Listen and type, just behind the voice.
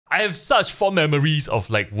I have such fond memories of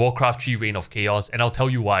like Warcraft 3 Reign of Chaos, and I'll tell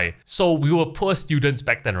you why. So we were poor students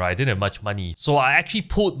back then, right? I didn't have much money. So I actually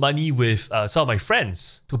pooled money with some of my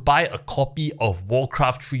friends to buy a copy of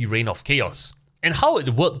Warcraft 3 Reign of Chaos. And how it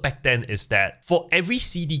worked back then is that for every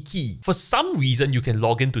CD key, for some reason, you can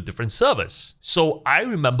log into different servers. So I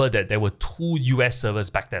remember that there were 2 US servers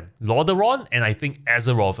back then, Lordaeron and I think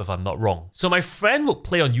Azeroth if I'm not wrong. So my friend would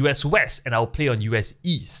play on US West and I'll play on US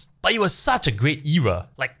East. But it was such a great era,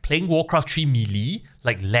 like playing Warcraft 3 Melee,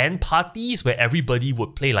 like LAN parties where everybody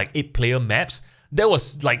would play like 8-player maps. That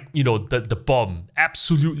was like, you know, the bomb.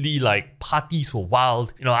 Absolutely, like, parties were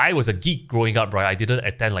wild. You know, I was a geek growing up, right? I didn't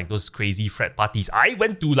attend like those crazy frat parties. I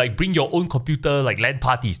went to like bring your own computer, like LAN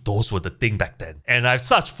parties. Those were the thing back then. And I have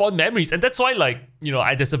such fond memories. And that's why, like, you know,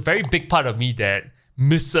 there's a very big part of me that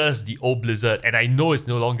misses the old Blizzard. And I know it's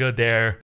no longer there.